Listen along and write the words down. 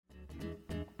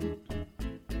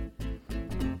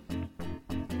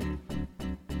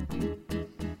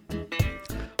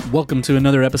Welcome to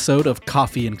another episode of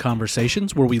Coffee and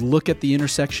Conversations, where we look at the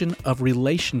intersection of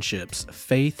relationships,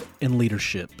 faith, and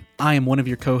leadership. I am one of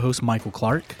your co-hosts, Michael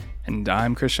Clark. And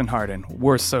I'm Christian Harden.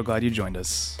 We're so glad you joined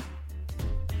us.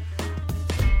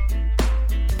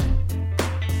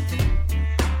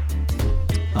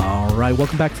 All right,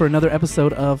 welcome back for another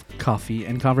episode of Coffee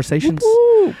and Conversations.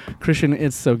 Woo-hoo! Christian,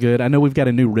 it's so good. I know we've got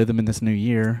a new rhythm in this new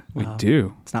year. We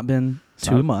do. It's not been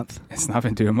a month. It's not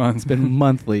been 2 months. It's been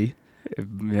monthly.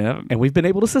 Yeah. And we've been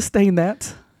able to sustain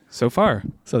that. So far.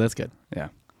 So that's good. Yeah.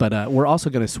 But we're also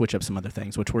going to switch up some other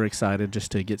things, which we're excited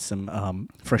just to get some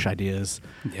fresh ideas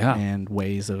and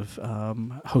ways of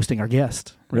hosting our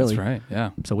guest, really. That's right, yeah.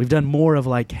 So we've done more of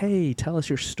like, hey, tell us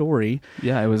your story.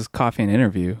 Yeah, it was coffee and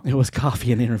interview. It was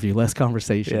coffee and interview, less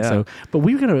conversation. Yeah. But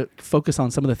we're going to focus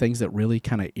on some of the things that really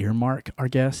kind of earmark our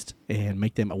guest and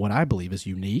make them what I believe is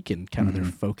unique and kind of their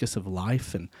focus of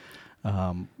life and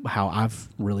how I've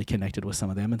really connected with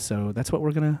some of them. And so that's what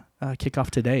we're going to kick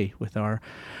off today with our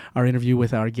interview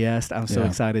with our guest. I'm so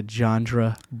excited.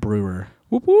 Jondra Brewer.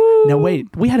 Whoop-whoop. Now,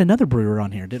 wait, we had another brewer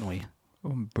on here, didn't we?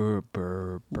 Brent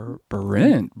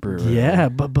Brewer. Yeah,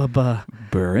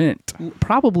 Brent.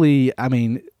 Probably, I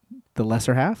mean, the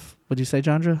lesser half, would you say,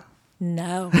 Jondra?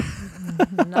 No,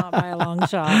 not by a long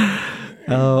shot.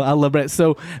 Oh, I love Brent.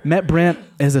 So, met Brent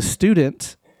as a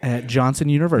student at Johnson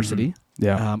University.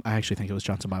 Yeah. I actually think it was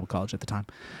Johnson Bible College at the time.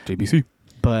 JBC.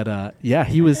 But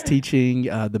he was teaching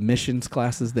the missions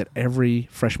classes that every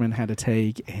freshman had to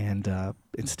take, and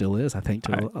it still is, I think,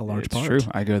 to a large part. It's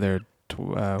true. I go there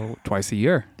twice a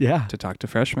year. Yeah. To talk to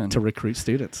freshmen. To recruit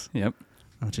students. Yep.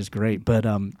 Which is great. But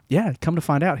come to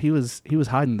find out, he was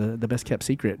hiding the best kept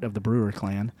secret of the Brewer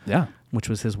clan. Yeah. Which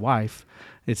was his wife.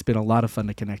 It's been a lot of fun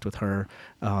to connect with her.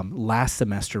 Last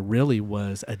semester really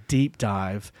was a deep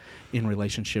dive in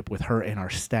relationship with her and our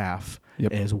staff.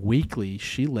 Yep. As weekly,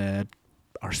 she led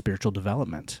our spiritual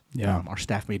development. Yeah. Our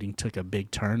staff meeting took a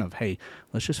big turn of, hey,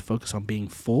 let's just focus on being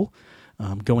full,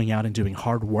 going out and doing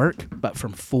hard work, but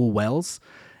from full wells.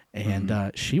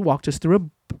 And she walked us through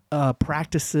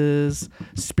practices,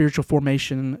 spiritual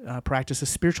formation practices,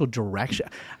 spiritual direction.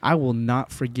 I will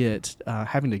not forget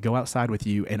having to go outside with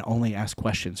you and only ask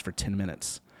questions for 10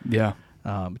 minutes. Yeah.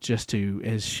 Just to,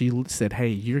 as she said, hey,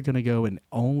 you're going to go and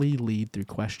only lead through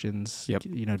questions. Yep.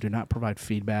 Do not provide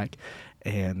feedback.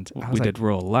 And we did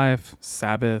Rule of Life,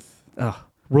 Sabbath.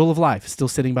 Rule of Life, still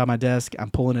sitting by my desk.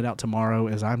 I'm pulling it out tomorrow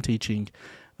as I'm teaching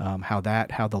how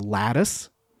the lattice,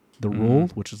 the rule,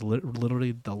 which is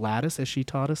literally the lattice, as she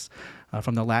taught us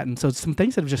from the Latin. So some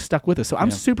things that have just stuck with us. So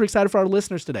I'm super excited for our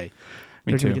listeners today.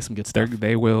 They're going to get some good stuff.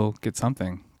 They will get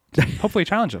something. Hopefully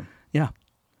challenge them. Yeah.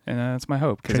 And that's my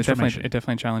hope, because it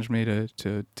definitely challenged me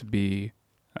to be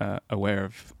aware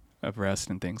of rest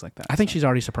and things like that. I think she's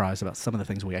already surprised about some of the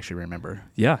things we actually remember.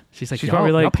 Yeah. She's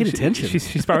probably like, y'all paid attention.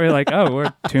 She's probably like, oh,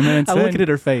 we're 2 minutes in. I'm looking at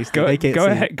her face. Go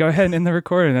ahead and end the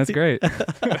recording. That's great.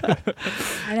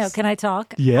 I know. Can I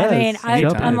talk? Yes. I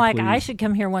mean, I'm like, please. I should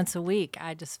come here once a week.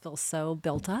 I just feel so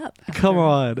built up. Come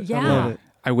on. Yeah. I love it.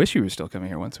 I wish you were still coming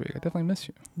here once a week. I definitely miss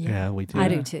you. Yeah, we do. I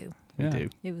do too. We do.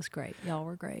 It was great. Y'all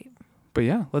were great. But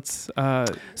yeah, let's...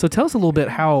 So tell us a little bit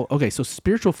so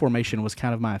spiritual formation was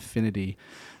kind of my affinity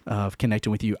of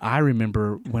connecting with you. I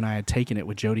remember when I had taken it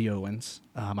with Jody Owens.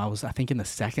 I was, I think, in the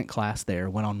second class there,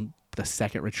 went on the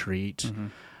second retreat.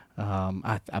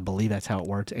 I believe that's how it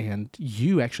worked. And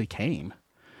you actually came.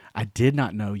 I did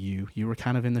not know you. You were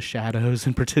kind of in the shadows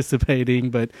and participating,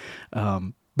 but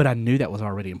I knew that was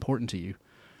already important to you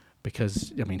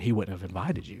because, I mean, he wouldn't have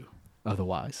invited you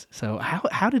otherwise. So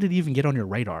how did it even get on your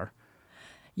radar?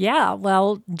 Yeah,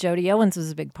 well, Jody Owens was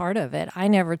a big part of it. I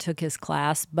never took his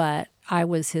class, but I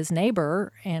was his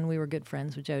neighbor, and we were good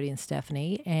friends with Jody and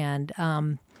Stephanie. And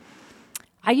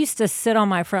I used to sit on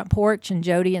my front porch, and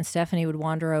Jody and Stephanie would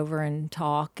wander over and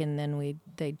talk, and then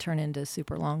they'd turn into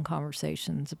super long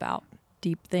conversations about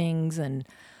deep things. And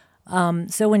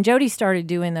so when Jody started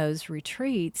doing those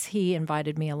retreats, he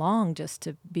invited me along just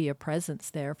to be a presence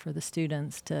there for the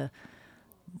students, to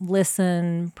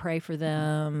listen, pray for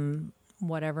them,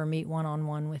 whatever, meet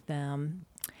one-on-one with them.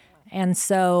 And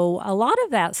so a lot of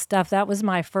that stuff, that was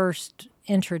my first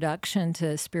introduction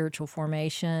to spiritual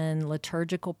formation,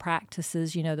 liturgical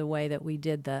practices, the way that we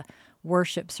did the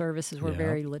worship services were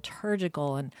very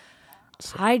liturgical. And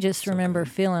I just remember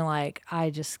feeling like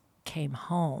I just came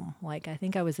home. Like I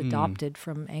think I was adopted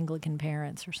from Anglican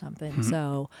parents or something.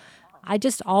 So I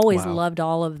just always loved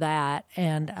all of that.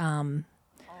 And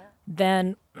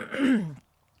then...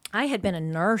 I had been a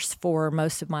nurse for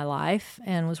most of my life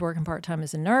and was working part-time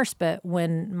as a nurse, but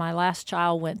when my last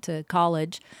child went to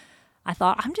college, I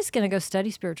thought, I'm just going to go study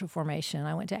spiritual formation.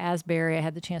 I went to Asbury. I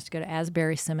had the chance to go to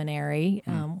Asbury Seminary,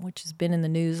 which has been in the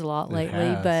news a lot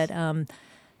lately. But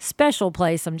special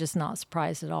place. I'm just not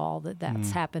surprised at all that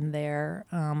that's happened there.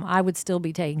 I would still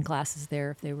be taking classes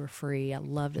there if they were free. I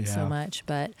loved it so much.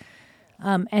 But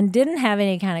and didn't have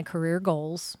any kind of career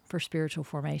goals for spiritual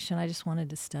formation. I just wanted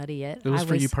to study it. It was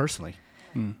for you personally.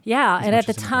 Yeah, and at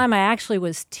the time I actually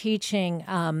was teaching,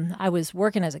 I was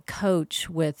working as a coach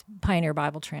with Pioneer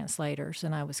Bible Translators,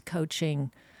 and I was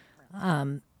coaching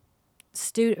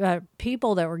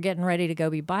people that were getting ready to go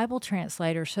be Bible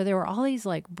translators. So there were all these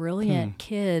like brilliant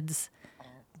kids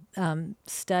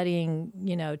studying,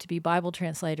 to be Bible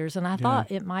translators, and I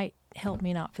thought it might help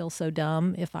me not feel so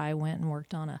dumb if I went and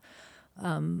worked on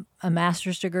a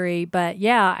master's degree. But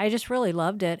yeah, I just really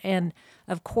loved it. And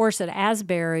of course at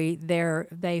Asbury,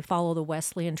 they follow the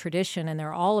Wesleyan tradition, and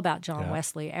they're all about John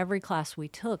Wesley. Every class we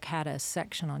took had a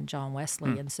section on John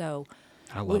Wesley. And so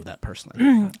I love that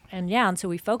personally. and so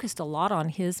we focused a lot on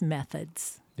his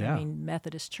methods. Yeah. I mean,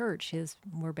 Methodist Church,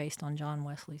 we're based on John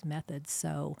Wesley's methods.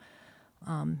 So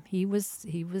he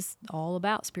was all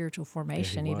about spiritual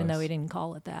formation, even though he didn't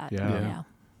call it that. Yeah.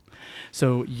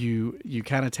 So you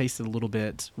kind of tasted a little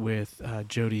bit with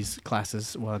Jody's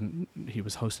classes when he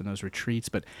was hosting those retreats,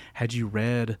 but had you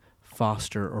read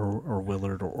Foster or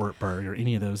Willard or Ortberg or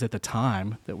any of those at the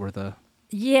time that were the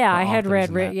I had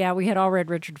read. We had all read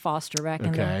Richard Foster back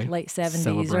in the late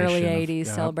 70s, early 80s,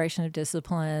 Celebration of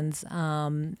Disciplines.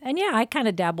 And I kind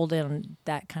of dabbled in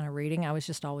that kind of reading. I was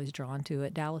just always drawn to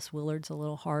it. Dallas Willard's a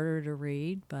little harder to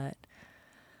read, but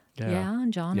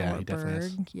and John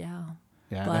Ortberg, Yeah,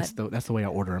 that's the way I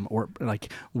order them. Or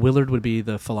like Willard would be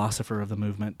the philosopher of the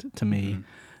movement to me.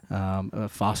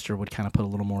 Foster would kind of put a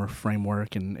little more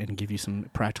framework and give you some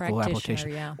practical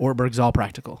application. Yeah. Ortberg's all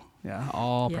practical.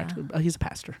 All practical. He's a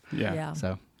pastor.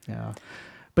 So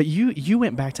but you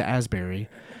went back to Asbury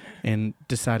and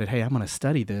decided, hey, I'm going to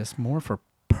study this more for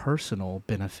personal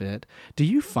benefit. Do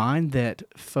you find that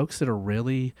folks that are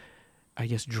really, I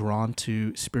guess, drawn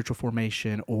to spiritual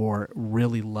formation or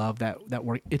really love that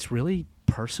work, it's really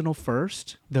personal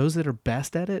first? Those that are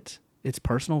best at it, it's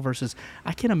personal versus,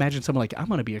 I can't imagine someone like, I'm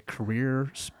going to be a career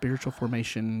spiritual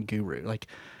formation guru. Like,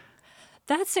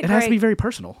 it has to be very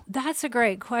personal. That's a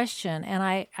great question. And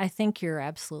I think you're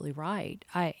absolutely right.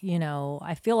 I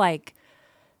feel like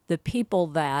the people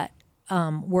that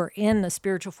were in the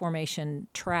spiritual formation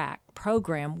track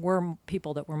program were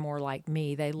people that were more like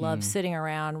me. They loved sitting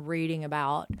around reading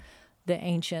about the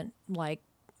ancient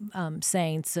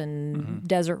saints and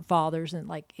desert fathers, and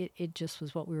it just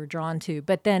was what we were drawn to.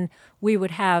 But then we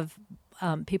would have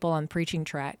people on preaching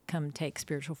track come take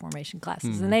spiritual formation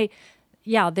classes, and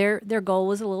their goal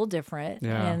was a little different,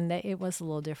 and it was a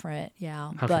little different.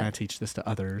 How can I teach this to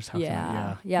others? But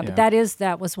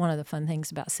that was one of the fun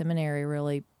things about seminary,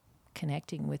 really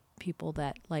connecting with people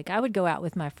that, I would go out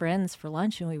with my friends for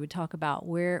lunch and we would talk about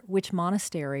which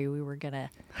monastery we were going to,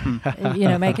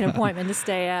 make an appointment to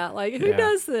stay at. Who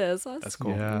does this? That's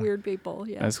cool. Weird people.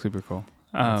 Yeah. That's super cool.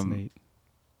 That's neat.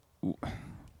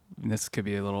 This could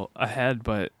be a little ahead,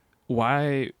 but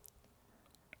why?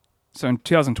 So in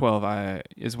 2012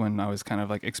 is when I was kind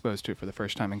of exposed to it for the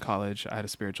first time in college. I had a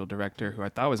spiritual director who I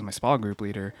thought was my small group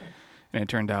leader. And it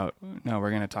turned out, no, we're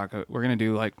going to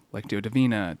do Lectio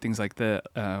Divina, things like the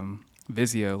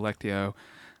Visio, Lectio.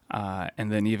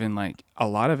 And then even a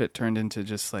lot of it turned into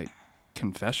just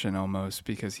confession almost,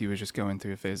 because he was just going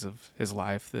through a phase of his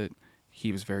life that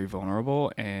he was very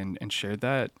vulnerable and shared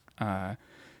that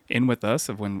in with us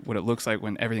of what it looks like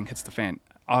when everything hits the fan.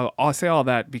 I'll say all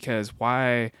that because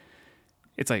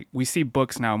it's we see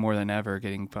books now more than ever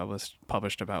getting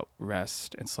published about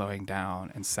rest and slowing down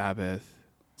and Sabbath.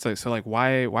 So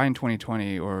why in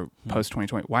 2020 or post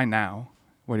 2020? Why now?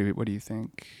 What do you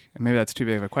think? And maybe that's too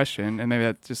big of a question, and maybe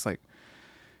that's just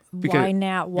why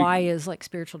now? Why is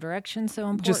spiritual direction so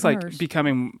important? Just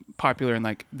becoming popular in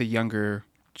the younger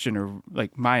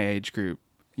my age group.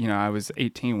 I was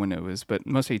 18 when it was, but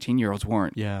most 18-year-olds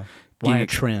weren't. Yeah. Why a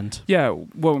trend? Yeah,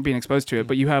 being exposed to it.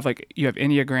 But you have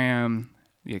Enneagram.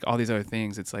 All these other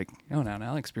things, it's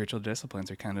now spiritual disciplines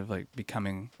are kind of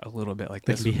becoming a little bit like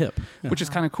this. They can be hip. Which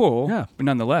is kind of cool. Yeah. But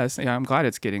nonetheless, I'm glad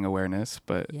it's getting awareness.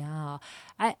 But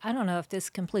I don't know if this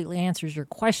completely answers your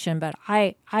question, but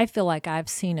I feel like I've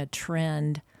seen a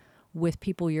trend with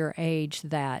people your age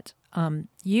that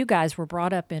you guys were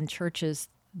brought up in churches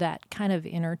that kind of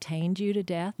entertained you to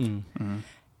death. Mm-hmm.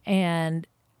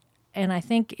 And I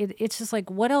think it's just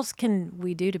what else can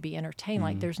we do to be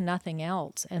entertained? There's nothing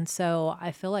else. And so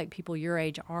I feel like people your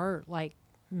age are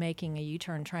making a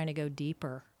U-turn, trying to go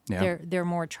deeper. Yeah. They're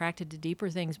more attracted to deeper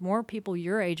things. More people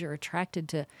your age are attracted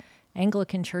to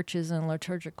Anglican churches and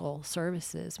liturgical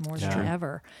services more Yeah. than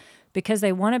ever, because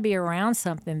they want to be around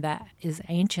something that is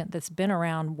ancient, that's been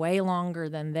around way longer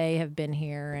than they have been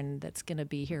here, and that's going to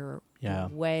be here Yeah.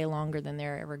 way longer than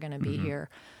they're ever going to be here.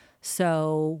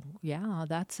 So, yeah,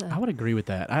 I would agree with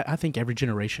that. I think every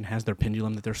generation has their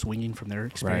pendulum that they're swinging from their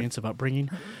experience of upbringing.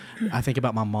 I think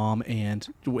about my mom, and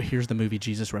here's the movie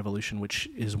Jesus Revolution, which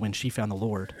is when she found the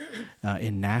Lord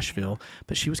in Nashville.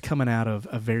 But she was coming out of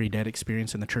a very dead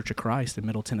experience in the Church of Christ in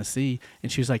Middle Tennessee,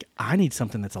 and she was like, I need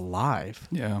something that's alive.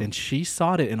 Yeah. And she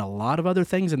sought it in a lot of other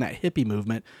things in that hippie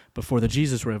movement before the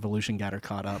Jesus Revolution got her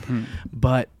caught up.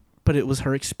 But it was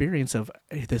her experience of,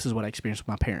 hey, this is what I experienced with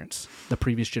my parents, the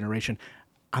previous generation.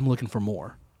 I'm looking for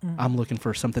more. I'm looking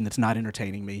for something that's not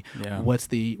entertaining me. Yeah. What's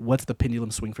the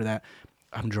pendulum swing for that?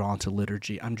 I'm drawn to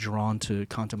liturgy. I'm drawn to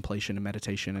contemplation and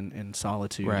meditation and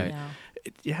solitude. Right.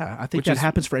 And I think Which that is-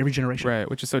 happens for every generation. Right,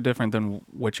 which is so different than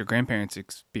what your grandparents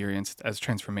experienced as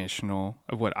transformational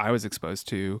of what I was exposed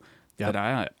to. Yep. That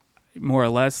I more or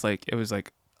less like it was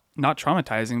like not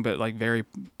traumatizing, but like very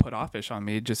put offish on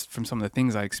me just from some of the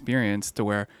things I experienced, to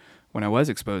where when I was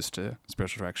exposed to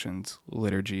spiritual directions,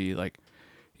 liturgy, like,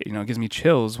 you know, it gives me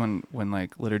chills when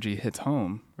like liturgy hits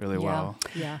home really well.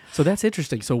 Yeah. So that's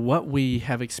interesting. So what we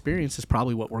have experienced is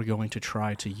probably what we're going to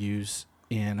try to use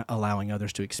in allowing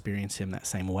others to experience him that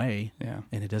same way. Yeah.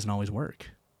 And it doesn't always work.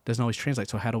 Doesn't always translate.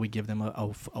 So how do we give them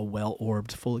a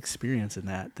well-orbed, full experience in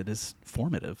that is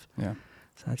formative? Yeah.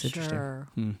 So that's interesting. Sure.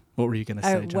 What were you going to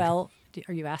say, Jondra? Well,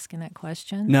 are you asking that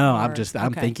question? No, Or-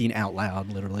 I'm okay. thinking out loud,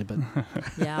 literally. But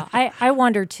Yeah. I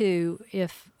wonder, too,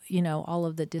 if, you know, all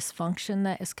of the dysfunction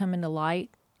that is coming to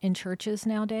light in churches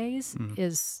nowadays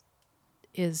is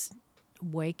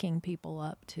waking people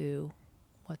up to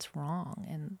what's wrong.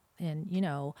 And you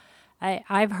know,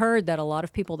 I've heard that a lot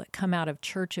of people that come out of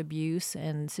church abuse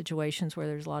and situations where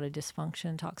there's a lot of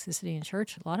dysfunction, toxicity in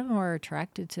church, a lot of them are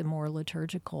attracted to more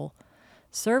liturgical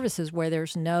services where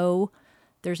there's no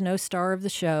star of the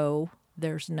show.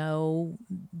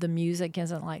 The music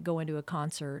isn't like going to a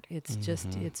concert. It's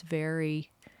just, it's very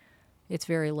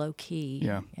low key.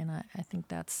 Yeah. And I think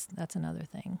that's another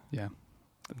thing. Yeah.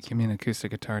 Give me an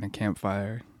acoustic guitar and a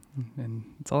campfire, and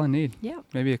it's all I need. Yeah.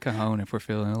 Maybe a cajon if we're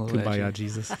feeling a little Kumbaya edgy.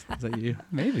 Jesus. Is that you?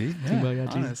 Maybe. Yeah,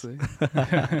 Kumbaya Jesus.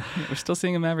 honestly. We're still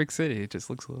singing Maverick City. It just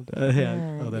looks a little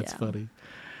different. Oh, that's Yeah. funny.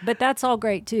 But that's all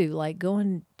great too. Like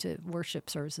going to worship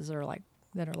services that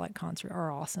are like concert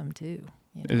are awesome too.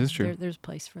 You It is true. There's a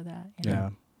place for that. you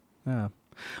know? Yeah.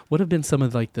 What have been some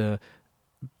of like the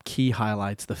key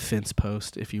highlights, the fence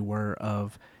post, if you were,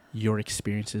 of your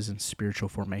experiences in spiritual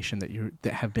formation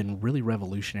that have been really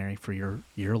revolutionary for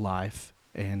your life,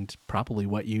 and probably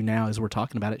what you now, as we're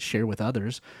talking about it, share with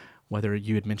others? Whether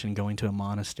you had mentioned going to a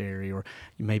monastery, or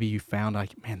maybe you found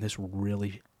like, man, this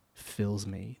really fills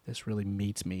me, this really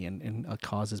meets me, and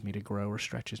causes me to grow or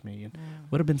stretches me. And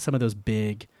what have been some of those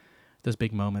big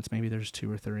moments? Maybe there's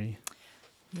 2 or 3.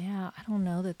 Yeah, I don't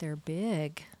know that they're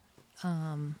big.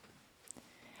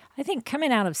 I think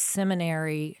coming out of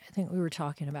seminary, I think we were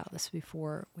talking about this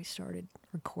before we started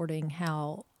recording,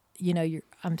 how, you know,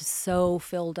 I'm so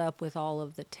filled up with all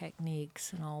of the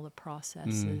techniques and all the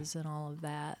processes and all of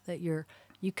that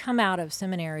you come out of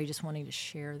seminary just wanting to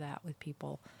share that with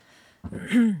people.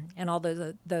 And all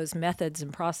those methods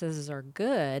and processes are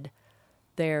good.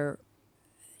 They're,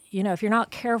 you know, if you're not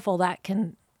careful, that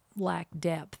can lack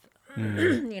depth.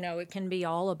 You know, it can be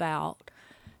all about,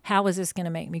 how is this going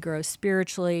to make me grow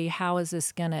spiritually? How is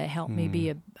this going to help me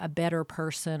be a better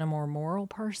person, a more moral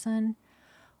person?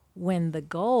 When the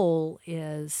goal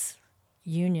is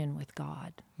union with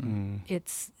God.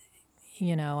 It's,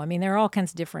 you know, I mean, there are all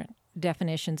kinds of different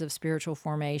definitions of spiritual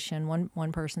formation.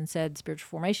 One person said spiritual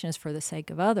formation is for the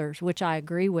sake of others, which I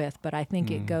agree with, but I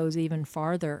think it goes even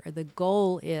farther. The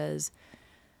goal is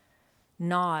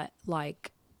not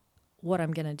like what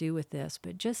I'm going to do with this,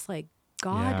 but just like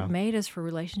God made us for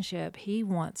relationship. He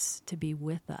wants to be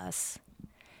with us.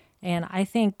 And I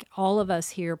think all of us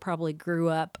here probably grew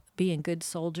up being good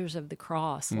soldiers of the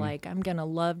cross. Like, I'm going to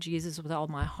love Jesus with all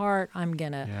my heart. I'm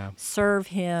going to serve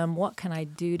him. What can I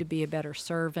do to be a better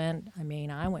servant? I mean,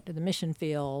 I went to the mission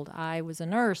field. I was a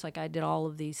nurse. Like, I did all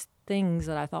of these things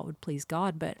that I thought would please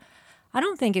God. But I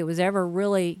don't think it was ever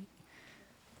really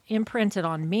imprinted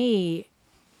on me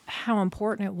how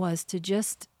important it was to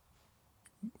just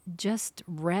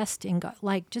rest in God,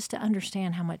 like just to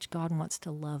understand how much God wants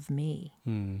to love me.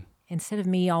 Instead of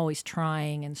me always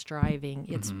trying and striving,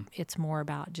 it's more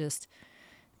about just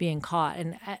being caught.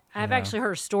 And I've actually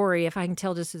heard a story, if I can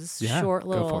tell just this short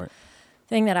little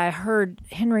thing that I heard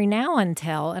Henry Nouwen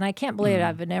tell, and I can't believe it.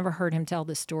 I've never heard him tell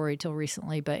this story till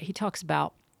recently, but he talks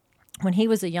about when he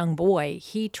was a young boy,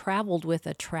 he traveled with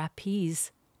a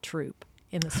trapeze troupe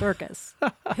in the circus.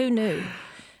 Who knew?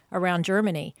 Around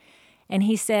Germany. And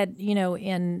he said,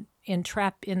 in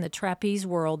the trapeze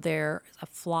world, there's a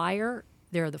flyer.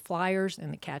 There are the flyers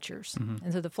and the catchers.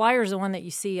 And so the flyer is the one that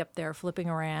you see up there flipping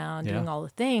around, doing all the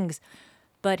things.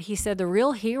 But he said the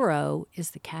real hero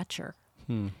is the catcher.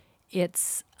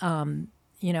 It's,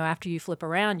 after you flip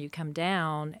around, you come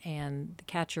down and the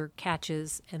catcher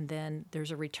catches, and then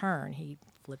there's a return. He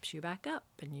flips you back up,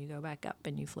 and you go back up,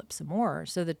 and you flip some more.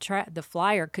 So the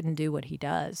flyer couldn't do what he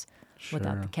does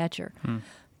without the catcher.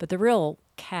 But the real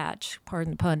catch,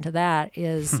 pardon the pun to that,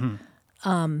 is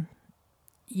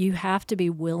you have to be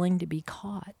willing to be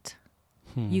caught.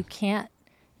 You can't,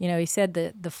 he said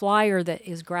that the flyer that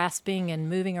is grasping and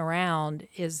moving around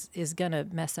is going to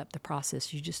mess up the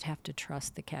process. You just have to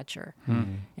trust the catcher.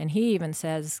 And he even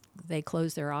says they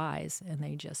close their eyes and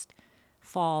they just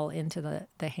fall into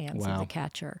the hands of the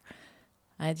catcher.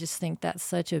 I just think that's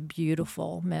such a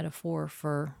beautiful metaphor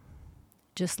for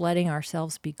just letting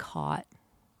ourselves be caught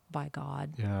by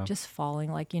God. Just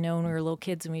falling, like, when we were little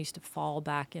kids and we used to fall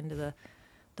back into the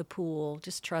pool,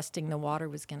 just trusting the water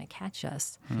was going to catch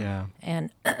us. And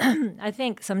I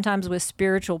think sometimes with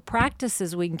spiritual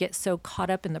practices, we can get so caught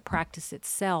up in the practice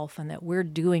itself and that we're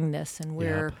doing this and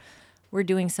we're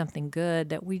doing something good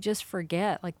that we just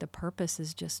forget, like, the purpose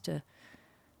is just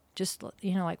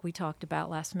like we talked about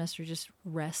last semester, just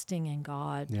resting in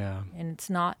God. And it's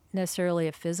not necessarily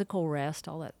a physical rest,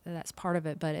 that's part of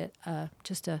it, but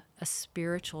just a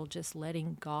spiritual, just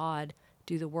letting God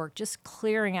do the work, just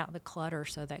clearing out the clutter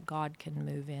so that God can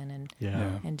move in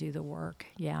and do the work.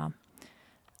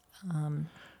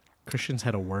 Christian's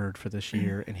had a word for this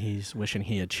year, and he's wishing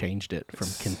he had changed it from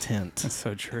content. That's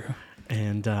so true.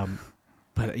 And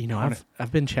but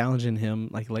I've been challenging him,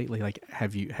 like, lately, like,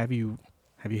 have you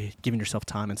given yourself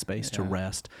time and space to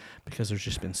rest? Because there's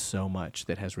just been so much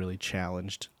that has really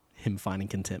challenged him finding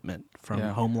contentment, from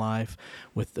home life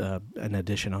with an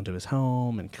addition onto his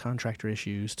home and contractor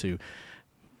issues to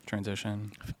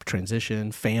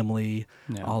transition, family,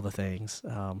 all the things.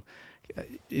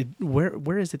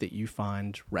 Where is it that you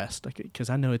find rest? Because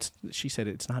I know she said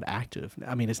it's not active.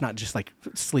 I mean, it's not just like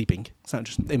sleeping. It's not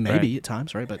just, it may be at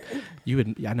times, right? But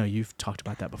I know you've talked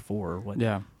about that before.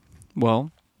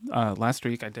 Well, last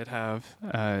week I did have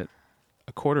a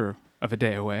quarter of a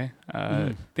day away.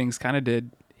 Things kind of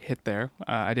did hit there.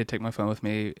 I did take my phone with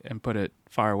me and put it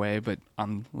far away, but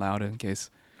on loud in case,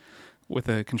 with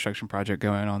a construction project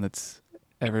going on that's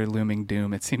ever looming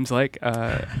doom, it seems like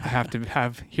I have to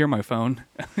hear my phone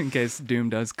in case doom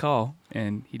does call,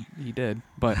 and he did.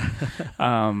 But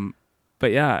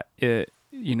yeah,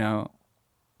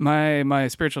 my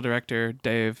spiritual director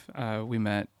Dave, we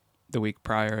met the week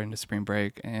prior into spring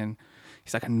break, and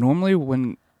he's like, I normally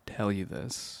wouldn't tell you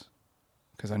this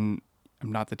because I'm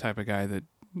not the type of guy that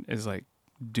is like,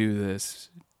 do this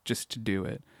just to do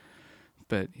it.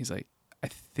 But he's like, I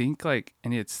think, like,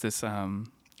 and it's this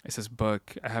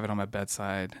book, I have it on my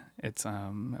bedside. It's it's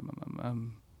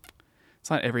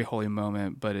not Every Holy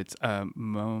Moment, but it's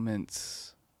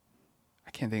moments,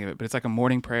 I can't think of it, but it's like a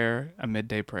morning prayer, a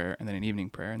midday prayer, and then an evening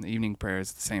prayer. And the evening prayer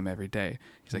is the same every day.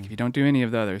 He's like, if you don't do any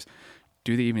of the others,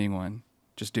 do the evening one.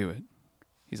 Just do it.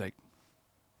 He's like,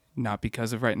 not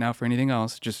because of right now for anything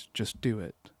else, just do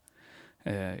it.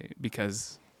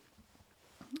 Because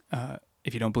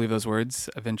if you don't believe those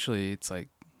words, eventually it's like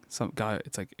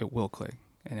it will click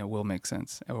and it will make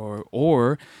sense,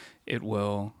 or it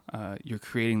will. You're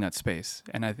creating that space,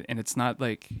 and it's not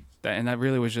like that. And that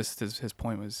really was just his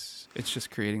point was, it's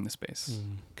just creating the space,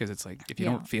 because it's like, if you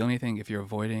don't feel anything, if you're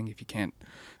avoiding, if you can't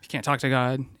talk to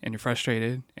God and you're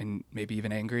frustrated and maybe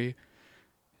even angry,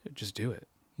 just do it.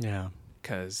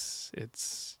 Because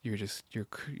you're just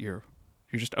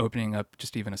opening up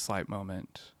just even a slight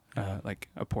moment, like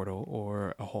a portal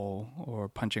or a hole, or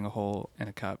punching a hole in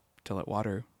a cup to let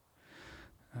water.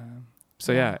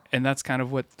 And that's kind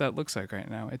of what that looks like right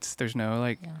now. There's no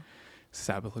like,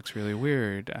 Sabbath looks really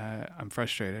weird. I'm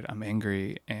frustrated. I'm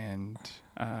angry,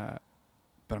 but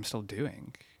I'm still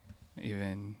doing,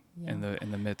 even in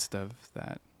the midst of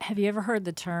that. Have you ever heard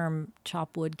the term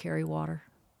chop wood, carry water?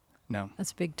 No.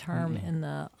 That's a big term in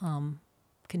the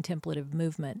contemplative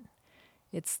movement.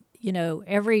 It's,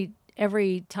 every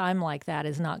time like that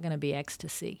is not going to be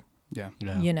ecstasy.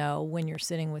 When you're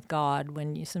sitting with God,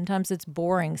 sometimes it's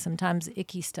boring, sometimes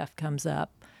icky stuff comes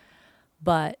up,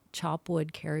 but chop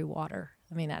wood, carry water.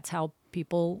 I mean, that's how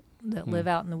people that live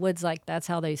out in the woods, like, that's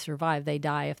how they survive. They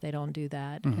die if they don't do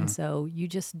that. And so you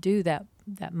just do that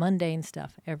mundane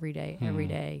stuff every day.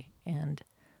 And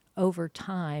over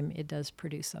time, it does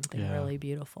produce something really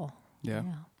beautiful. Yeah.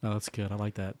 Oh, that's good. I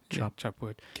like that. Chop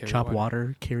wood, carry Chop water.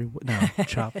 water, carry no,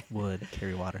 chop wood,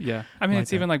 carry water. Yeah. I mean, like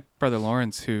it's that. even like Brother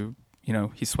Lawrence who,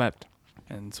 he swept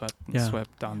and Yeah.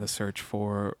 swept on the search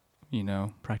for,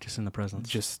 Practicing the presence.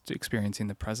 just experiencing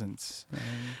the presence.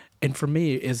 And for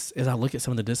me, as I look at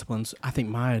some of the disciplines, I think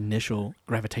my initial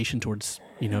gravitation towards,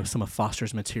 some of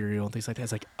Foster's material and things like that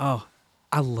is like, oh,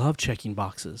 I love checking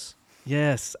boxes.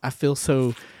 Yes, I feel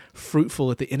so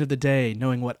fruitful at the end of the day,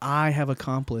 knowing what I have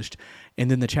accomplished.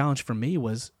 And then the challenge for me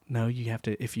was, no, you have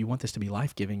to, if you want this to be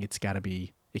life-giving, it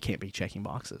can't be checking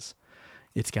boxes.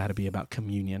 It's got to be about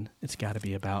communion. It's got to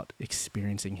be about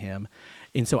experiencing him.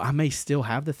 And so I may still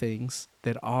have the things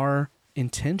that are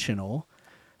intentional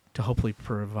to hopefully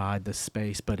provide the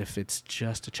space, but if it's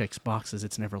just to check boxes,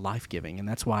 it's never life-giving. And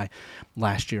that's why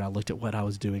last year I looked at what I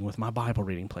was doing with my Bible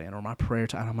reading plan or my prayer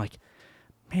time, and I'm like,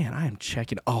 man, I am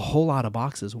checking a whole lot of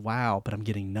boxes. Wow, but I'm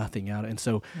getting nothing out. And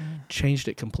so changed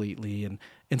it completely.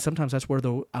 And sometimes that's where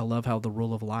I love how the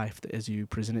rule of life, as you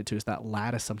present it to us, that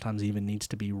lattice sometimes even needs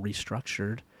to be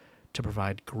restructured to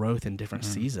provide growth in different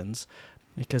seasons.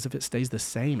 Because if it stays the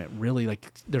same, it really,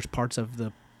 there's parts of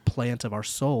the plant of our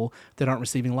soul that aren't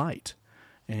receiving light.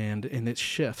 And it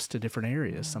shifts to different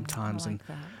areas sometimes. I like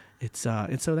that. It's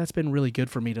and so that's been really good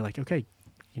for me to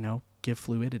give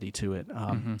fluidity to it.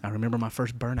 I remember my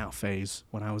first burnout phase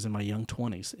when I was in my young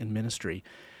 20s in ministry.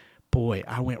 Boy,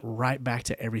 I went right back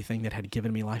to everything that had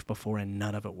given me life before, and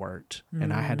none of it worked.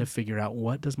 And I had to figure out,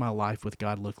 what does my life with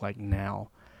God look like now?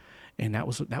 And that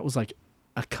was like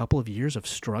a couple of years of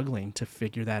struggling to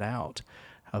figure that out,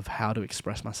 of how to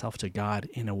express myself to God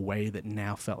in a way that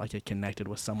now felt like it connected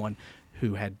with someone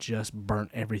who had just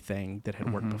burnt everything that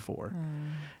had worked before.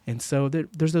 And so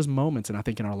there's those moments, and I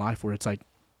think in our life where it's like,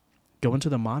 going to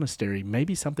the monastery may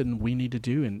be something we need to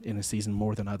do in a season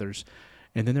more than others.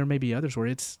 And then there may be others where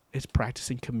it's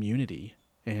practicing community,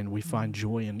 and we find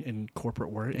joy in corporate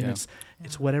work. And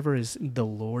it's whatever is the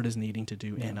Lord is needing to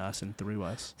do in us and through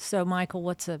us. So, Michael,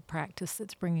 what's a practice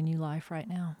that's bringing you life right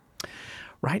now?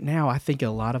 Right now, I think a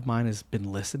lot of mine has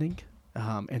been listening.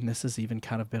 And this has even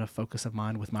kind of been a focus of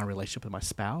mine with my relationship with my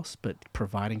spouse, but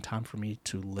providing time for me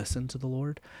to listen to the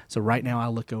Lord. So right now I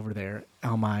look over there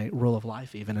on my rule of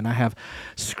life even, and I have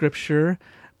scripture,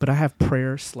 but I have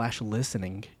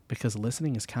prayer/listening, because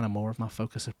listening is kind of more of my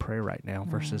focus of prayer right now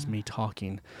versus me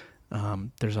talking.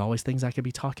 There's always things I could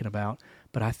be talking about,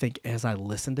 but I think as I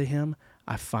listen to him,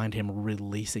 I find him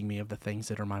releasing me of the things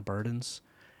that are my burdens,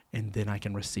 and then I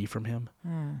can receive from him.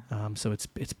 So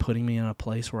it's putting me in a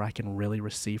place where I can really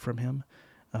receive from him,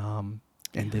 and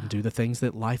then do the things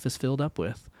that life is filled up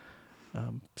with.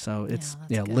 So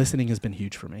good. Listening has been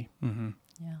huge for me.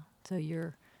 Yeah. So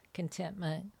your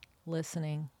contentment,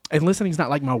 listening. And listening's not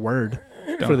like my word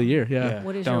for the year. Yeah.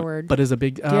 What is your word? But as a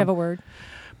big, do you have a word?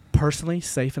 Personally,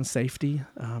 safe and safety.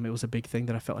 It was a big thing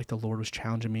that I felt like the Lord was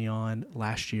challenging me on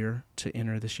last year to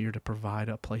enter this year, to provide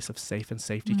a place of safe and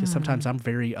safety. Because sometimes I'm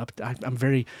very I'm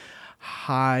very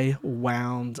high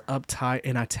wound, uptight,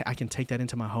 and I can take that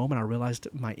into my home. And I realized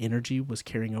my energy was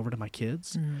carrying over to my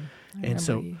kids. I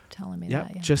remember you telling me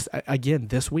that. Yeah. Just again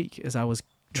this week as I was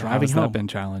driving home. Not been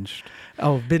challenged.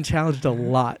 Oh, I've been challenged a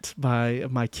lot by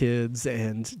my kids,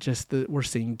 and just we're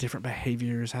seeing different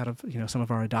behaviors out of some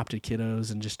of our adopted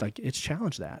kiddos, and just it's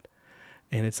challenged that.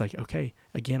 And it's like, okay,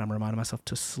 again, I'm reminding myself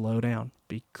to slow down,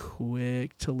 be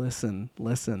quick to listen,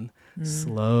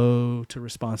 slow to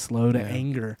respond, slow to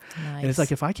anger. Nice. And it's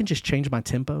like, if I can just change my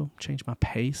tempo, change my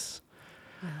pace,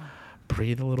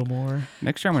 breathe a little more.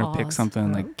 Next year I'm going to pick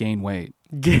something like gain weight.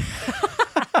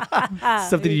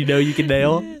 Something you can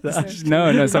nail.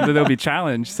 No, something that'll be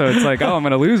challenged. So it's like, I'm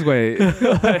going to lose weight.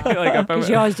 Because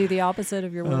you always do the opposite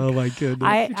of your word. Oh my goodness!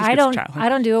 I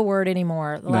don't do a word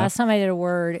anymore. The last time I did a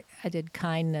word, I did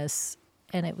kindness,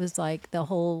 and it was like the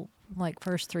whole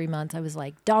first 3 months. I was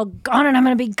like, doggone it, I'm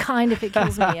going to be kind if it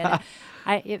kills me. And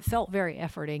it felt very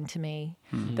efforting to me.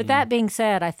 But that being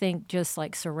said, I think just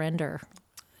surrender.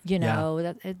 I don't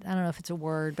know if it's a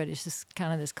word, but it's just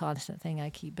kind of this constant thing I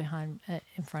keep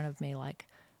in front of me. Like,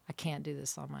 I can't do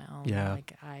this on my own. Yeah.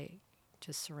 I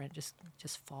just surrender,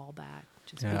 just fall back,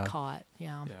 just be caught.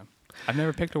 Yeah. I've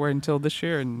never picked a word until this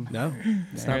year, and no,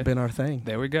 it's not been our thing.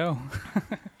 There we go.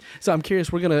 So I'm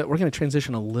curious. We're gonna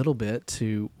transition a little bit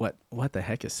to what the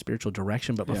heck is spiritual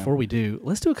direction. But before we do,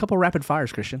 let's do a couple rapid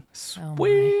fires, Christian.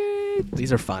 Sweet.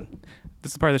 These are fun.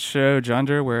 This is part of the show,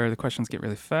 Jondra, where the questions get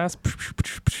really fast,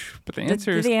 but the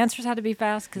answers. Do the answers have to be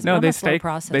fast? Because no, they stay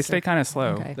kind of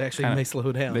slow. Okay. They actually may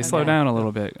slow down. They slow down a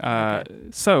little bit.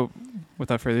 So,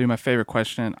 without further ado, my favorite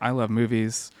question. I love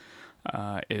movies.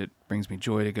 It brings me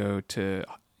joy to go to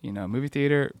movie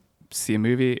theater, see a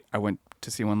movie. I went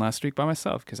to see one last week by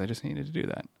myself because I just needed to do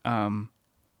that.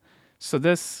 So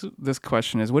this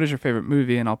question is, what is your favorite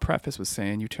movie? And I'll preface with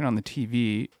saying, you turn on the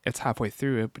TV, it's halfway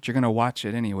through it, but you're going to watch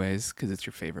it anyways because it's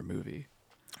your favorite movie.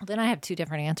 Then I have two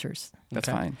different answers. That's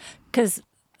fine. Because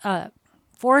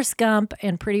Forrest Gump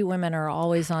and Pretty Women are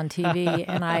always on TV,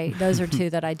 and those are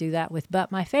two that I do that with.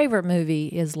 But my favorite movie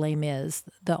is Les Mis,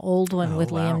 the old one with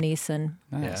Liam Neeson.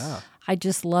 Nice. Yeah. I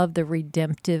just love the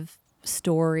redemptive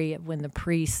story of when the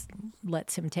priest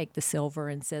lets him take the silver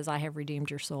and says, I have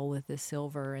redeemed your soul with this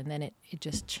silver. And then it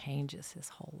just changes his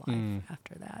whole life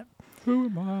after that. Who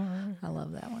am I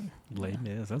love that one. Les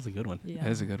Mis, that's a good one. Yeah.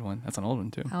 That is a good one. That's an old one,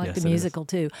 too. I like Yes, the it is. musical,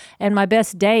 too. And my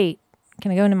best date,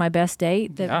 can I go into my best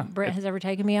date that Yeah. Brett has ever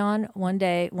taken me on?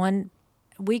 One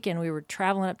weekend, we were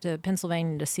traveling up to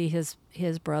Pennsylvania to see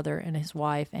his brother and his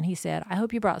wife. And he said, I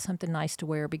hope you brought something nice to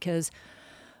wear because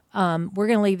we're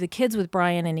going to leave the kids with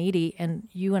Brian and Edie, and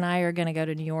you and I are going to go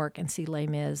to New York and see Les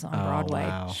Mis on Broadway.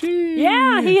 Wow.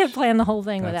 Yeah, he had planned the whole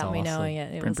thing That's without me awesome. knowing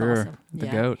it. It Brent was Brewer, awesome. the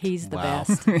Yeah, goat. he's the Wow.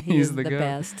 best. He's the the goat.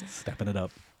 best. Stepping it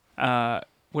up.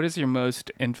 What is your most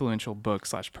influential book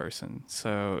 / person?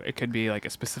 So it could be like a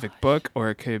specific book, or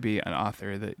it could be an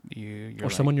author that you're Or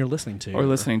like, someone you're listening to. or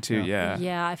listening to. Yeah.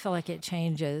 Yeah, I feel like it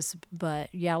changes, but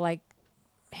yeah, like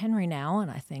Henry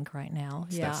Nouwen, I think right now.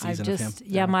 It's yeah, that I've season of just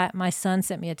him. my son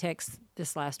sent me a text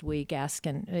this last week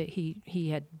asking he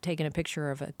had taken a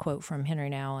picture of a quote from Henry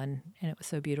Nouwen, and it was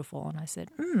so beautiful, and I said,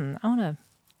 I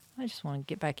just want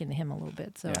to get back into him a little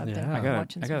bit. So Yeah. I've been Yeah. I got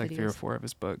watching some like videos. 3 or 4 of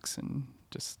his books, and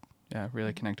just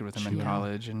really connected with him in Yeah.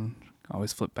 college, and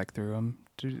always flip back through them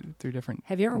through different.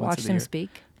 Have you ever months of watched the him year.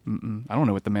 speak? I don't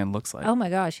know what the man looks like. Oh my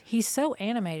gosh, he's so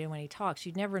animated when he talks.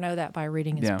 You'd never know that by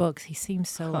reading his Yeah. books. He seems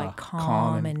so like Calm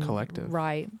calm and and collective.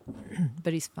 right?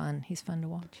 But he's fun. He's fun to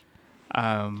watch.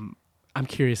 I'm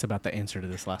curious about the answer to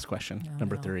this last question,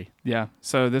 number no. 3. Yeah.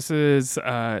 So this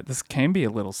can be a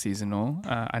little seasonal.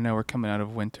 I know we're coming out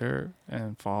of winter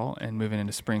and fall and moving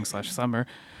into spring / summer.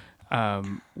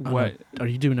 What Are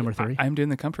you doing number 3? I'm doing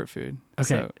the comfort food. Okay,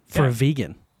 So, for yeah. a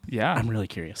vegan. Yeah. I'm really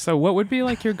curious. So what would be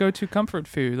like your go-to comfort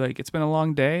food? Like, it's been a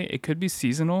long day. It could be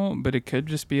seasonal, but it could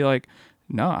just be like,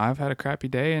 no, I've had a crappy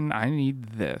day and I need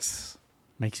this.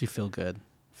 Makes you feel good.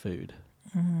 Food.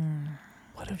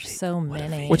 What There's if so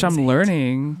many. Which I'm Is it?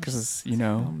 learning because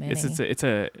So it's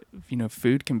a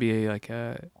food can be like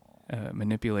a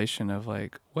manipulation of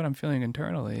like what I'm feeling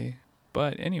internally.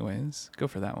 But anyways, go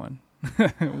for that one.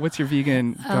 What's your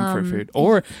vegan comfort food,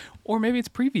 or maybe it's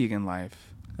pre-vegan life?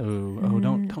 Oh,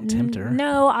 don't tempt her.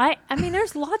 No, I mean,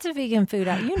 there's lots of vegan food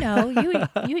out. You know,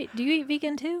 do you eat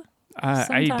vegan too? I eat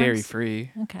Sometimes. dairy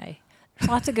free. Okay,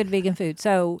 lots of good vegan food.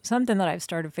 So something that I've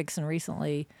started fixing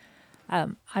recently.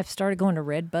 I've started going to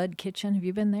Red Bud Kitchen. Have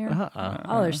you been there?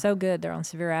 Oh, they're so good. They're on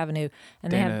Severe Avenue,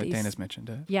 and they have these. Dana's mentioned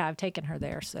it. Yeah, I've taken her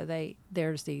there. So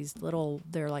there's these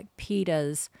they're like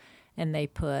pitas, and they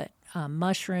put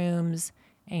mushrooms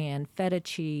and feta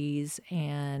cheese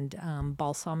and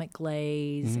balsamic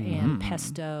glaze and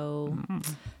pesto.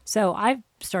 So I've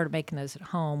started making those at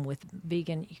home with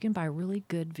vegan. You can buy really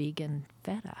good vegan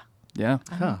feta. Yeah.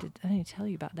 I need to tell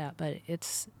you about that, but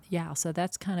so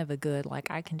that's kind of a good,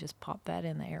 like I can just pop that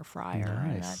in the air fryer.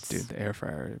 And Nice. that's, Dude, the air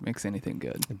fryer makes anything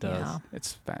good. It does. Yeah.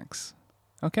 It's facts.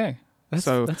 Okay. That's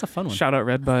So a fun one. shout out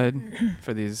Red Bud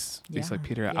for these Yeah. like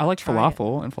Peter. Yeah, I like try it.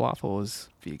 falafel, and falafel is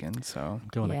vegan, so I'm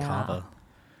going to Yeah. kava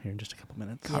here in just a couple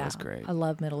minutes. Kava's great. I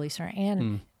love Middle Eastern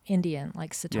and Indian,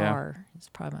 like sitar is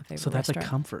probably my favorite. So that's restaurant. a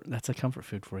comfort. That's a comfort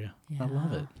food for you. I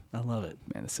love it. I love it.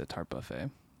 Man, the sitar buffet.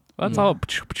 Well, that's all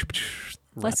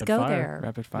Let's Rapid go fire. there.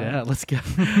 rapid fire. Yeah, let's go.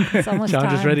 It's almost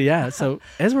Jondra's time. ready. Yeah. So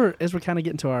as we're kind of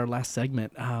getting to our last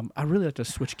segment, I really like to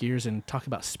switch gears and talk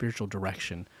about spiritual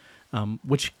direction,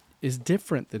 which is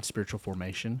different than spiritual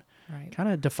formation. Right. Kind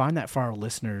of define that for our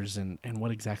listeners and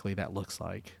what exactly that looks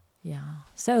like. Yeah.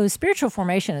 So spiritual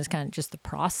formation is kind of just the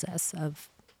process of,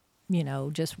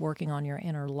 just working on your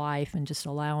inner life and just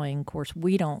allowing, of course,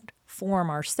 we don't form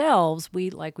ourselves.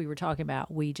 Like we were talking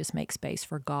about, we just make space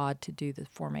for God to do the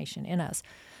formation in us.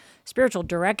 Spiritual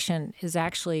direction is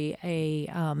actually a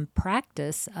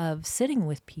practice of sitting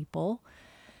with people,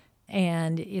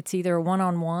 and it's either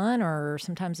one-on-one or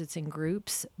sometimes it's in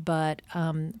groups, but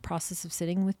process of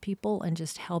sitting with people and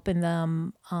just helping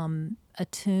them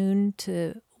attune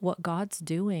to what God's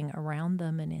doing around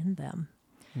them and in them.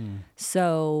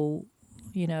 So,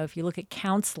 if you look at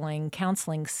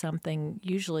counseling's something,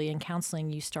 usually in counseling,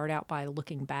 you start out by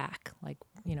looking back, like,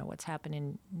 what's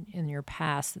happened in your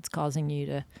past that's causing you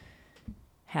to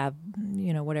have,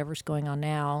 whatever's going on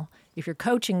now. If you're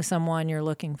coaching someone, you're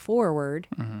looking forward,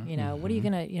 what are you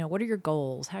going to, what are your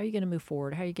goals? How are you going to move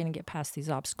forward? How are you going to get past these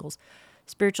obstacles?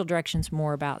 Spiritual direction's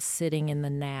more about sitting in the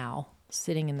now,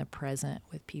 sitting in the present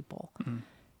with people.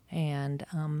 And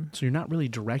So you're not really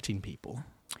directing people.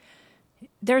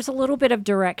 there's a little bit of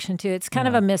direction to it. It's kind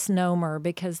of a misnomer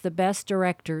because the best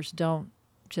directors don't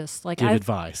just like Give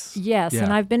advice. Yes, Yeah.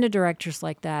 and I've been to directors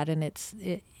like that, and it's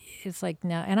like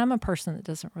no. And I'm a person that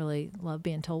doesn't really love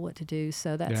being told what to do,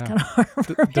 so that's kind of hard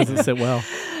for me. Doesn't sit well.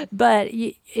 But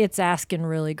it's asking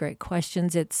really great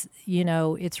questions. It's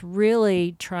it's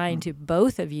really trying to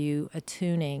both of you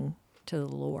attuning to the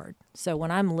Lord. So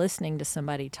when I'm listening to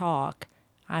somebody talk,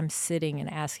 I'm sitting and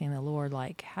asking the Lord,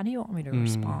 like, how do you want me to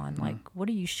respond? Like, what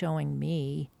are you showing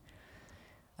me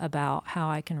about how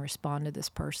I can respond to this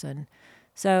person?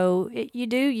 So you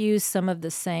do use some of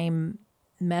the same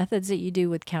methods that you do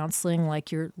with counseling, like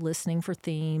you're listening for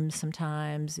themes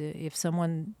sometimes. If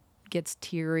someone gets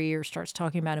teary or starts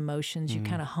talking about emotions, you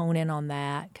kind of hone in on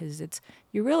that because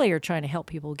you really are trying to help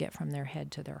people get from their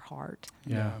head to their heart.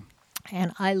 Yeah.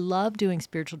 And I love doing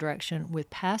spiritual direction with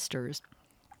pastors.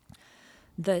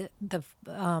 The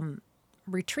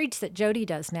retreats that Jody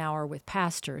does now are with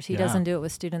pastors. He doesn't do it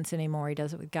with students anymore. He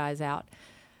does it with guys out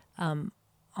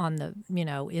on the,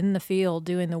 in the field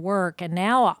doing the work. And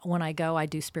now when I go, I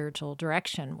do spiritual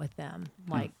direction with them,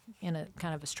 like in a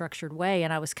kind of a structured way.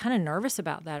 And I was kind of nervous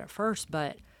about that at first,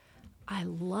 but I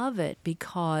love it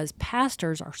because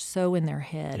pastors are so in their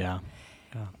head. Yeah.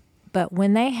 But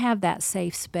when they have that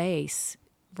safe space,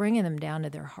 bringing them down to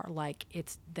their heart, like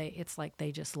it's like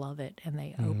they just love it and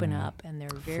they open up and they're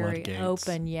very Floodgates.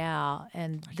 open. Yeah.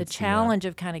 And the can see challenge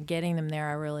of kind of getting them there,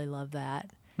 I really love that.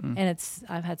 And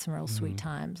I've had some real sweet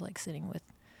times, like sitting with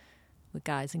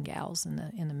guys and gals in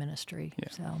the ministry. Yeah.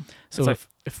 So So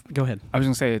if go ahead. I was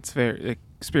gonna say it's very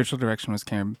spiritual direction was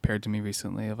compared to me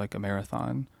recently of like a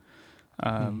marathon,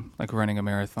 like running a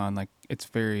marathon. Like it's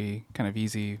very kind of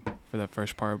easy for that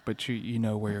first part, but you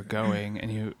know where you're going,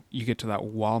 and you get to that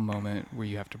wall moment where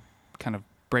you have to kind of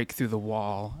break through the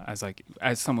wall as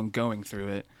someone going through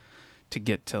it to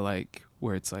get to like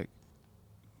where it's like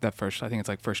that first. I think it's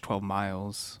like first 12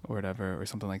 miles or whatever or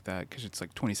something like that because it's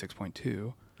like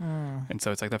 26.2. And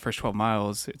so it's like that first 12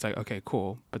 miles, it's like, okay,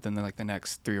 cool. But then like the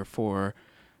next 3 or 4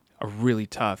 are really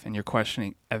tough and you're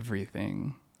questioning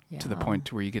everything to the point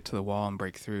to where you get to the wall and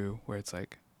break through where it's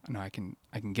like, no, I can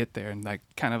get there. And like,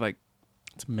 kind of like,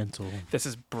 It's mental. this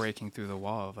is breaking through the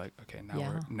wall of like, okay, now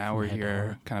From we're head to here,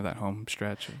 heart. kind of that home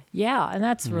stretch. yeah, and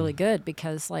that's really good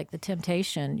because like the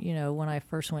temptation, when I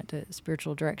first went to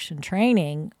spiritual direction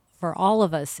training, for all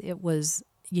of us, it was,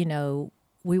 you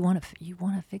want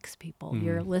to fix people.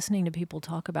 You're listening to people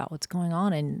talk about what's going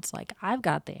on, and it's like, I've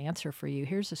got the answer for you.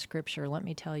 Here's a scripture. Let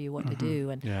me tell you what to do.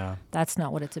 And that's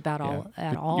not what it's about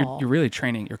at all. You're really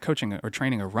you're coaching or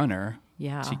training a runner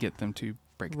Yeah. to get them to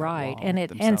break that Right. wall And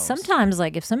themselves. sometimes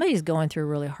like if somebody's going through a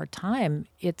really hard time,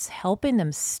 it's helping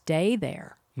them stay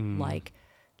there. Like,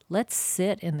 let's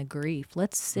sit in the grief.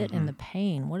 Let's sit in the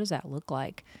pain. What does that look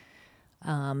like?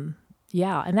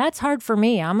 Yeah, and that's hard for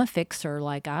me. I'm a fixer.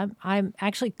 Like I'm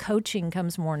actually coaching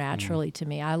comes more naturally to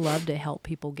me. I love to help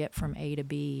people get from A to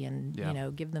B and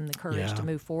give them the courage to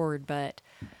move forward. But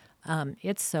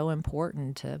it's so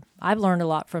important I've learned a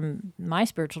lot from my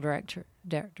spiritual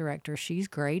director. She's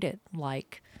great at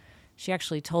she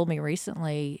actually told me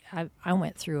recently. I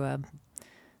went through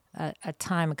a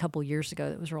time a couple years ago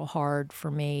that was real hard for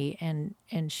me, and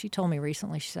she told me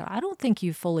recently. She said, "I don't think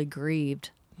you fully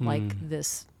grieved like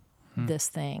this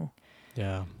thing."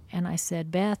 Yeah. And I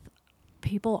said, "Beth,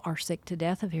 people are sick to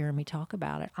death of hearing me talk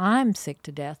about it. I'm sick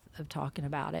to death of talking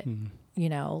about it.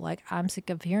 I'm sick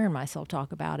of hearing myself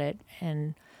talk about it."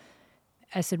 And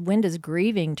I said, "When does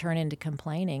grieving turn into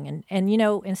complaining?" And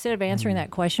instead of answering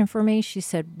that question for me, she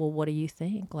said, "Well, what do you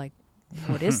think? Like,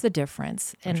 what is the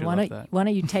difference?" And why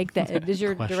don't you take that? Does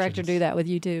your director do that with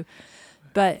you too?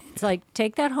 But it's like,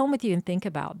 take that home with you and think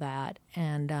about that.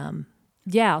 And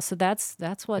so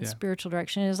that's what spiritual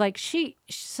direction is. Like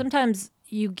sometimes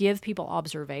you give people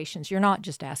observations. You're not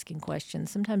just asking questions.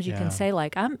 Sometimes you can say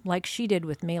I'm like she did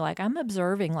with me, like I'm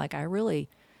observing, like I really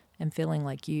am feeling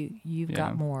like you've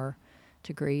got more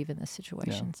to grieve in this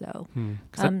situation. So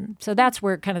so that's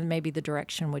where kind of maybe the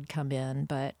direction would come in,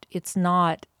 but it's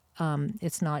not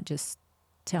just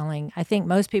telling. I think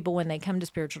most people, when they come to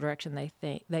spiritual direction,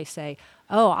 they say,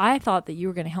 "Oh, I thought that you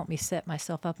were going to help me set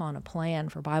myself up on a plan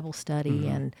for Bible study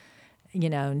and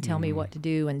and tell me what to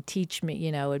do and teach me,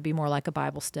 it'd be more like a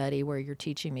Bible study where you're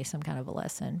teaching me some kind of a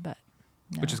lesson." But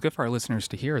no. Which is good for our listeners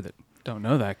to hear that don't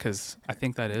know that, because I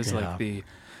think that is like the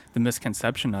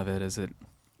misconception of it is that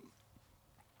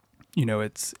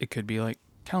it could be like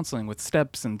counseling with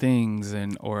steps and things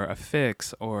or a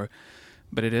fix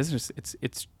but it is just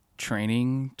it's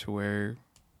training to where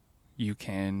you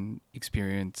can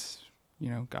experience,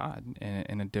 God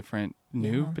in a different,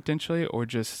 new potentially, or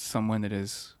just someone that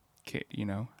is,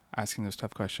 asking those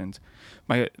tough questions.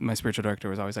 My spiritual director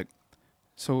was always like,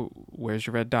 so where's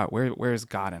your red dot? Where is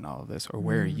God in all of this? Or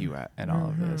where are you at all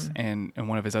of this? And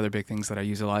one of his other big things that I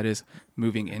use a lot is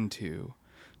moving into.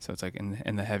 So it's like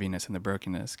in the heaviness and the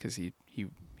brokenness, because he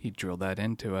drilled that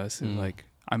into us. Is like,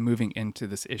 I'm moving into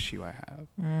this issue I have.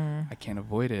 I can't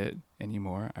avoid it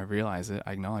anymore. I realize it.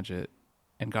 I acknowledge it.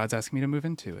 And God's asking me to move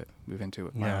into it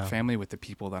with my own family, with the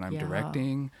people that I'm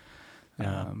directing.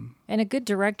 And a good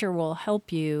director will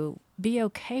help you be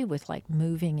okay with like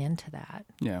moving into that.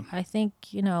 Yeah. I think,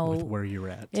 with where you're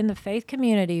at. In the faith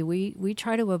community, we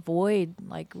try to avoid,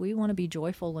 like, we want to be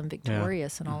joyful and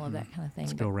victorious and all of that kind of thing.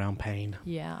 Let's go around pain.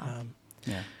 Yeah.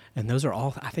 And those are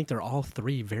all, I think they're all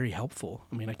three very helpful.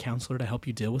 I mean, a counselor to help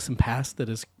you deal with some past that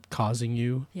is causing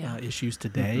you issues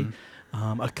today.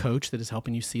 A coach that is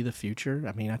helping you see the future.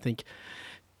 I mean, I think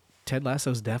Ted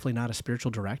Lasso's definitely not a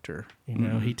spiritual director.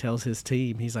 He tells his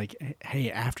team, he's like,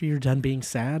 hey, after you're done being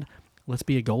sad, let's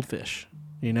be a goldfish.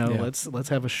 Let's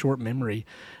have a short memory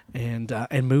and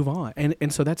move on.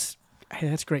 And so that's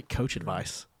great coach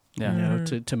advice.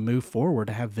 To move forward,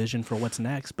 to have vision for what's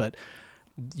next. But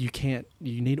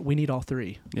we need all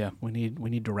three. Yeah. We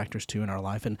need directors too in our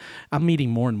life. And I'm meeting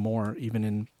more and more,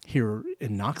 even here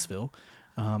in Knoxville,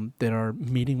 that are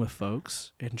meeting with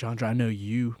folks. And Jondra, I know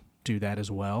you do that as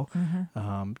well,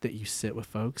 that you sit with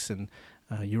folks, and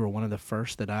you were one of the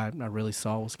first that I really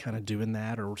saw was kind of doing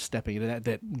that or stepping into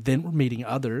that then we're meeting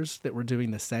others that were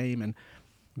doing the same and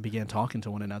began talking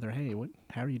to one another. Hey,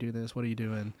 how are you doing this? What are you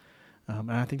doing?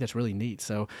 And I think that's really neat.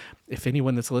 So if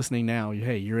anyone that's listening now,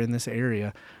 hey, you're in this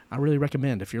area, I really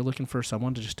recommend, if you're looking for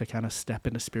someone to kind of step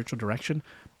into spiritual direction,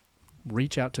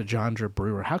 reach out to Jondra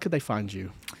Brewer. How could they find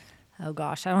you? Oh,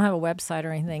 gosh, I don't have a website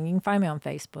or anything. You can find me on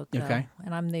Facebook, though. Okay.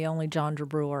 And I'm the only Jondra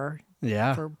Brewer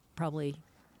for probably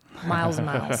miles and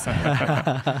miles. So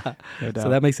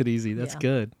that makes it easy. That's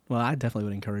good. Well, I definitely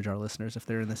would encourage our listeners, if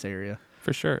they're in this area.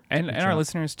 For sure. And our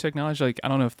listeners to acknowledge, like, I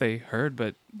don't know if they heard,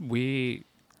 but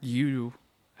you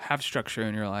have structure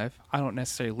in your life. I don't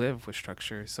necessarily live with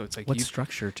structure. So it's like, what's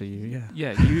structure to you?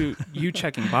 Yeah. You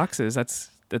checking boxes, that's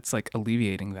like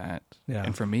alleviating that. Yeah.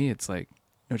 And for me, it's like,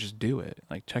 no, just do it.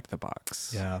 Like, check the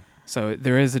box. Yeah. So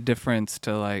there is a difference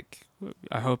to, like,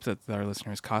 I hope that our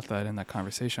listeners caught that in that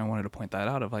conversation. I wanted to point that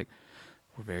out of, like,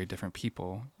 we're very different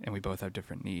people and we both have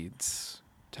different needs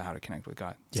to how to connect with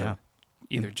God. Yeah. So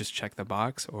either just check the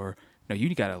box, or no,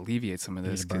 you got to alleviate some of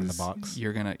this, because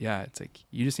you're going to, it's like,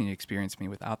 you just need to experience me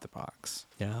without the box.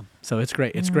 Yeah. So it's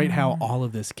great. It's great how all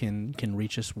of this can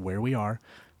reach us where we are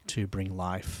to bring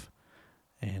life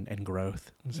and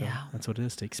growth. And so that's what it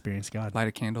is, to experience God. Light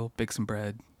a candle, bake some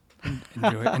bread,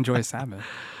 enjoy a Sabbath.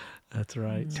 That's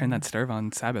right. Turn that stove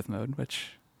on Sabbath mode,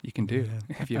 which you can do.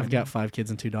 Yeah. If I've got 5 kids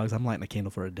and 2 dogs. I'm lighting a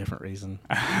candle for a different reason.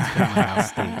 My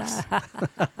house stinks.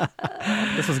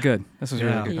 This was good. This was a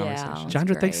really good conversation.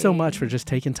 Jondra, thanks so much for just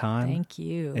taking time. Thank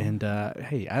you. And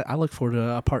hey, I look forward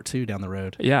to a part 2 down the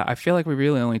road. Yeah, I feel like we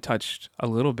really only touched a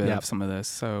little bit of some of this.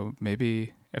 So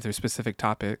maybe if there's specific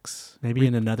topics. Maybe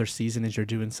in another season, as you're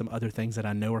doing some other things that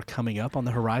I know are coming up on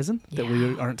the horizon that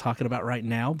we aren't talking about right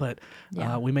now, but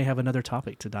we may have another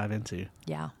topic to dive into.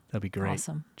 Yeah. That'd be great.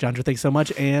 Awesome. Jondra, thanks so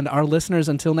much. And our listeners,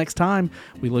 until next time,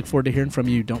 we look forward to hearing from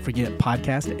you. Don't forget,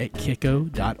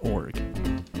 podcast@kiko.org.